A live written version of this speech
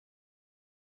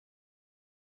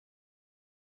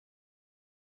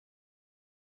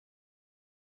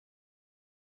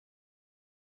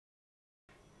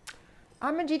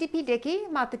আমরা জিডিপি দেখি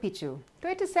মাথা পিছু, তো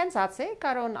এটা সেন্স আছে,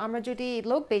 কারণ আমরা যদি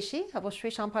লোক বেশি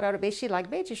অবশ্যই সম্পদ আরও বেশি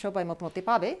লাগবে, যে সবাই মোটামুটি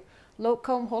পাবে। লোক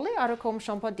কম হলে আরও কম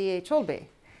সম্পদ দিয়ে চলবে।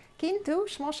 কিন্তু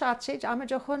সমস্যা আছে যে আমরা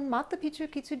যখন মাথা পিছু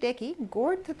কিছু দেখি,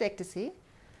 গড় দেখতেছি,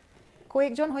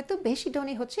 কয়েকজন হয়তো বেশি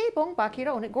ধনী হচ্ছে এবং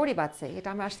বাকিরা অনেক গরিব আছে, এটা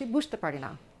আমরা আসলে বুঝতে পারি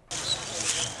না।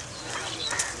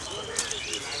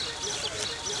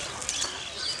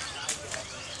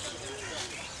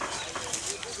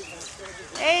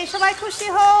 এই সবাই খুশি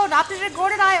হন, আপনাদের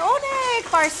গড়ের আয় অনেক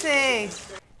বাড়ছে।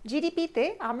 জিডিপিতে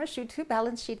আমরা শুধু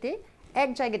ব্যালেন্স শিটে এক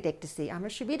জায়গায় দেখতেছি, আমরা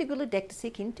সুবিধাগুলো দেখতেছি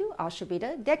কিন্তু অসুবিধা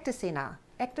দেখতেছি না।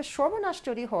 একটা সর্বনাশ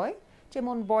যদি হয়,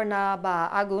 যেমন বন্যা বা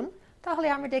আগুন, তাহলে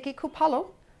আমরা দেখি খুব ভালো,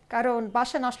 কারণ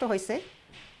বাসা নষ্ট হয়েছে,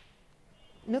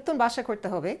 নতুন বাসা করতে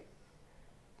হবে।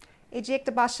 এই যে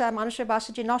একটা বাসা, মানুষের বাসা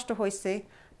যে নষ্ট হয়েছে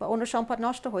বা অন্য সম্পদ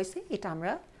নষ্ট হয়েছে, এটা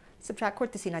আমরা সাবট্রাক্ট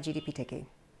করতেছি না জিডিপি থেকে।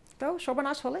 তো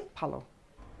সর্বনাশ হলে ভালো।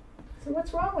 So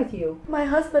what's wrong with you? My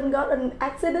husband got an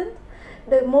accident.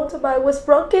 The motorbike was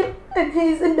broken and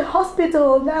he's in the hospital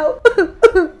now.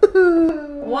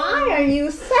 Why are you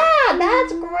sad?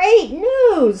 That's great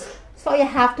news. So you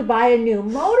have to buy a new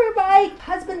motorbike.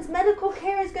 Husband's medical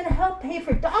care is going to help pay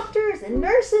for doctors and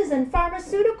nurses and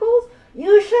pharmaceuticals.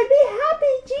 You should be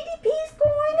happy. GDP is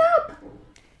going up.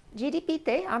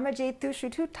 জিডিপিতে আমরা যেহেতু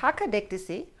শুধু টাকা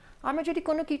দেখতেছি, আমরা যদি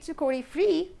কোনো কিছু করি ফ্রি,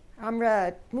 আমরা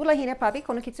মূল্যহীনে পাবি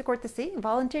কোনো কিছু করতেছি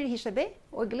ভলান্টিয়ার হিসেবে,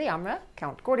 ওইগুলি আমরা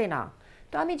কাউন্ট করি না।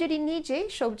 তো আমি যদি নিজে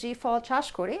সবজি ফল চাষ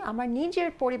করে আমার নিজের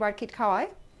পরিবারকে খাওয়াই,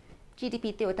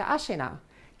 জিডিপিতে ওটা আসে না।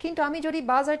 কিন্তু আমি যদি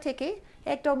বাজার থেকে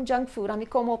একদম জাঙ্ক ফুড, আমি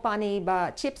কোমল পানি বা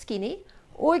চিপস কিনি,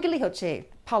 ওইগুলি হচ্ছে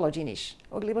ভালো জিনিস।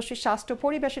 ওগুলি অবশ্যই স্বাস্থ্য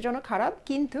পরিবেশের জন্য খারাপ,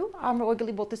 কিন্তু আমরা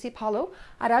ওইগুলি বলতেছি ভালো।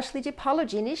 আর আসলে যে ভালো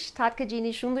জিনিস, টাটকা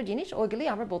জিনিস, সুন্দর জিনিস, ওইগুলি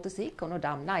আমরা বলতেছি কোনো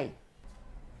দাম নাই।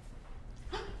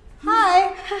 Hi.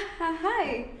 Hi.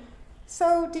 So,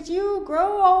 did you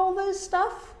grow all this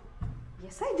stuff?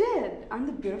 Yes, I did. Aren't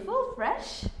they beautiful, fresh?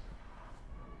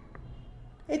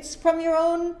 It's from your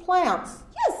own plants.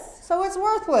 Yes. So it's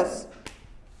worthless.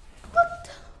 What?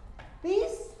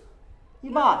 These?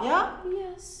 You bought, yeah?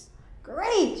 Yes.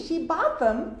 Great. She bought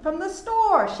them from the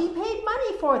store. She paid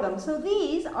money for them. So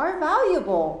these are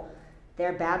valuable.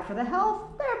 They're bad for the health.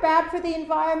 They're bad for the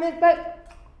environment, but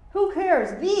who cares?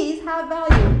 These have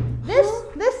value.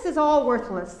 This is all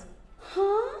worthless.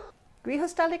 Huh?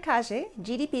 গৃহস্থালির কাজে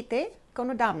জিডিপিতে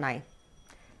কোনো দাম নাই।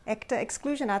 একটা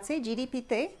exclusion আছে,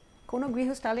 জিডিপিতে কোনো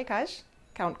গৃহস্থালির কাজ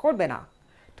count করবে না।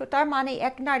 তো তার মানে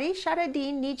এক নারী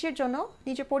সারাদিন নিজের জন্য,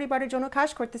 নিজের পরিবারের জন্য কাজ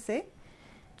করতেছে,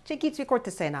 সে কিছুই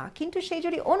করতেছে না। কিন্তু সে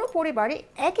যদি অন্য পরিবারে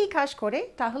একই কাজ করে,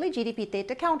 তাহলে জিডিপিতে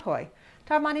এটা কাউন্ট হয়।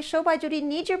 তার মানে সবাই যদি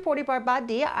নিজের পরিবার বাদ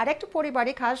দিয়ে আরেকটা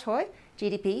পরিবারে কাজ হয়,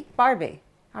 জিডিপি বাড়বে।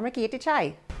 আমরা কি এটা চাই?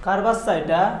 কার বাচ্চা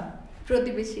এটা?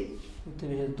 প্রতিবেশীর।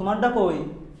 তোমারটা কই?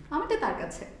 আমারটা তার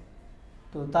কাছে।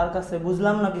 তো তার কাছে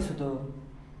বুঝলাম না কিছু তো।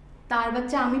 তার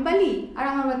বাচ্চা আমি পালি আর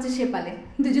আমার বাচ্চা সে পালে,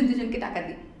 দুজন দুজনকে টাকা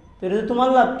দিই। তো এটা তোমার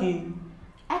লাভ কি?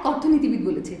 এক অর্থনীতিবিদ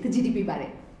বলেছে তো জিডিপি বাড়ে।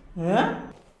 হ্যাঁ,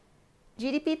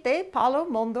 জিডিপিতে ভালো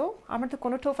মন্দ আমরা তো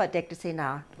কোনো তফাৎ দেখতেছি না।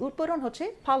 উৎপাদন হচ্ছে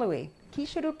ভালোই।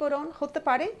 কিসের উৎপাদন হতে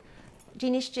পারে?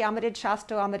 জিনিস যে আমাদের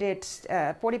স্বাস্থ্য, আমাদের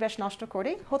পরিবেশ নষ্ট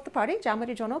করে, হতে পারে যে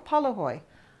আমাদের জন্য ভালো হয়।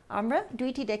 আমরা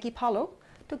দুইটি দেখি ভালো।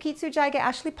 তো কিছু জায়গায়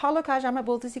আসলে ভালো কাজ আমরা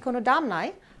বলতেছি কোনো দাম নাই,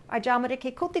 আর যা আমাদেরকে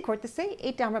ক্ষতি করতেছে,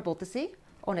 এটা আমরা বলতেছি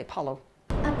অনেক ভালো।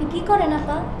 আপনি কি করেন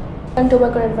আপা?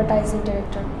 Tobacco advertising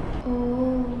director. ও,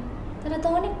 তারা তো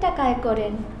অনেক টাকা আয়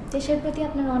করেন, দেশের প্রতি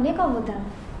আপনার অনেক অবদান।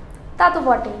 তা তো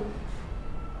বটেই।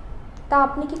 তা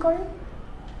আপনি কি করেন?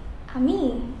 আমি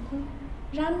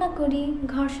রান্না করি,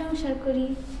 ঘর সংসার করি,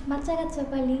 বাচ্চা কাচ্চা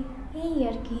পালি, এই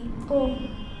আর কি। ও,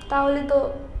 তাহলে তো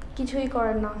কিছুই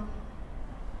করেন না।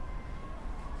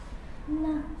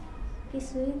 না,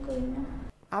 কিছুই করি না।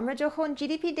 আমরা যখন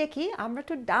জিডিপি দেখি, আমরা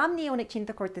তো দাম নিয়ে অনেক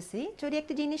চিন্তা করতেছি। যদি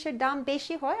একটা জিনিসের দাম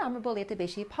বেশি হয়, আমরা বলি এটা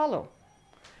বেশি ভালো।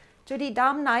 যদি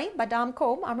দাম নাই বা দাম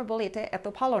কম, আমরা বলি এটা এত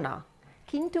ভালো না।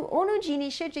 কিন্তু অন্য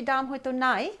জিনিসের যে দাম হয়তো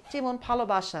নাই, যেমন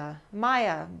ভালোবাসা,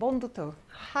 মায়া, বন্ধুত্ব,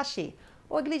 হাসি,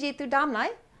 ওইগুলি যেহেতু দাম নাই,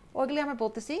 ওইগুলি আমরা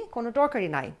বলতেছি কোনো দরকারই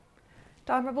নাই। তো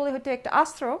আমরা বলি হয়তো একটা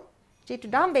অস্ত্র, যেহেতু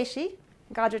দাম বেশি,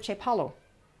 গাজর চেয়ে ভালো।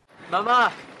 মামা,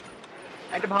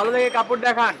 একটা ভালো দেখে কাপড়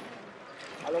দেখান।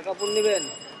 ভালো কাপড় নেবেন?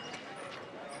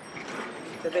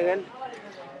 দেখেন।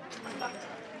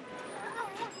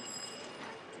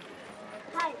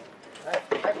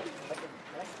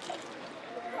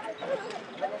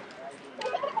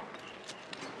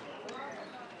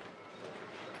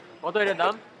 কত এটার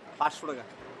দাম? 500 টাকা।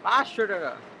 500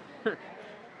 টাকা?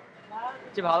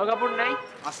 যে ভালো কাপড় নাই?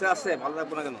 আছে আছে, ভালো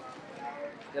লাগবে না কেন?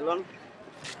 চলুন।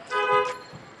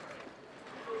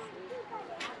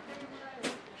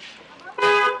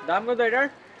 দাম কত এটার?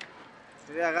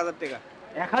 এটা 1000 টাকা।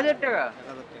 1000 টাকা।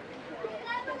 1000 টাকা।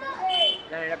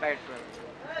 দেন এটা প্যাকেট করে।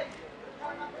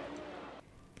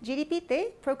 জিডিপিতে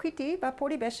প্রকৃতি বা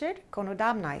পরিবেশের কোনো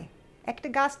দাম নাই। একটা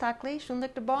গাছ থাকলে সুন্দর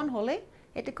একটা বন হলে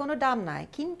এটা কোনো দাম নাই,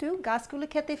 কিন্তু গাছগুলো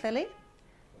খেতে ফেলে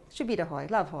সুবিধা হয়,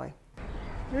 লাভ হয়।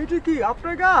 এইটা কি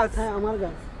আপনার গাছ? হ্যাঁ আমার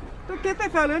গাছ। তো কেটে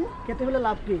ফেলেন। খেতে হলে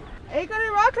লাভ কি? এইখানে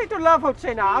রাখলে তো লাভ হচ্ছে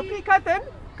না। আপনি কাটেন,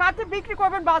 কাটে বিক্রি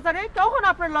করবেন বাজারে, তখন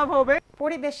আপনার লাভ হবে।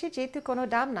 পরিবেশে যেহেতু কোনো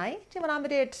দাম নাই, যেমন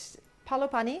আমাদের ভালো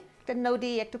পানি, একটা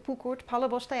নদী, একটা পুকুর ভালো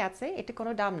অবস্থায় আছে, এটা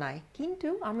কোনো দাম নাই। কিন্তু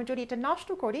আমরা যদি এটা নষ্ট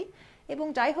করি এবং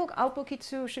যাই হোক অল্প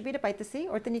কিছু সুবিধা পাইতেছি,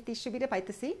 অর্থনীতির সুবিধা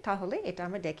পাইতেছি, তাহলে এটা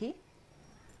আমরা দেখি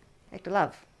একটা লাভ।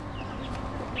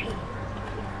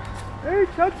 এই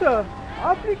চাচা,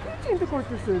 আপনি কি চিন্তা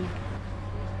করতেছেন?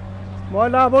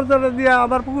 ময়লা আবর্জনা দিয়ে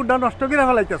আমার পুকুরটা নষ্ট করে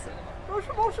ফেলাইতেছে। তো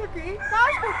সমস্যা কি?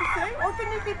 কাজ করতেছে,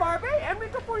 অর্থনীতি বাড়বে, এমনি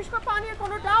তো পরিষ্কার পানির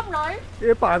কোনো দাম নাই।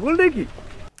 এ পাগল নাকি?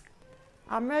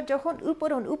 আমরা যখন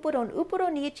উপরও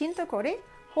নিয়ে চিন্তা করে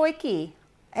হয় কি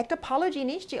একটা ভালো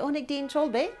জিনিস যে অনেক দিন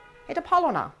চলবে, এটা ভালো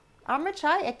না। আমরা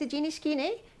চাই একটা জিনিস কিনে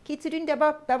কিছুদিন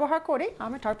ব্যবহার করে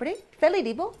আমরা তারপরে ফেলে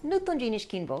দিব, নতুন জিনিস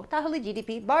কিনবো, তাহলে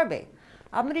জিডিপি বাড়বে।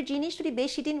 আমাদের জিনিস যদি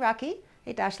বেশি দিন রাখি,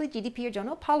 এটা আসলে জিডিপির জন্য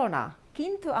ভালো না।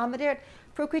 কিন্তু আমাদের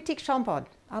প্রাকৃতিক সম্পদ,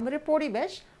 আমাদের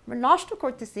পরিবেশ আমরা নষ্ট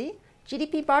করতেছি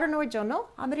জিডিপি বাড়ানোর জন্য,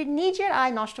 আমাদের নিজের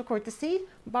আয় নষ্ট করতেছি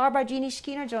বারবার জিনিস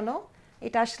কেনার জন্য।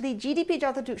 এটা আসলে জিডিপি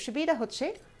যতটুকু সুবিধা হচ্ছে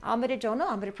আমাদের জন্য,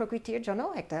 আমাদের প্রকৃতির জন্য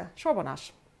একটা সর্বনাশ।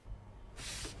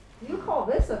 You call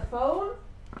this a phone?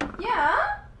 Yeah.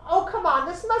 Oh, come on.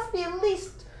 This must be at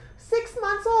least 6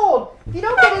 months old. If you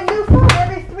don't get a new phone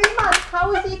every 3 months, how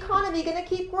is the economy going to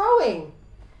keep growing?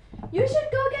 You should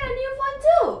go get a new phone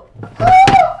too.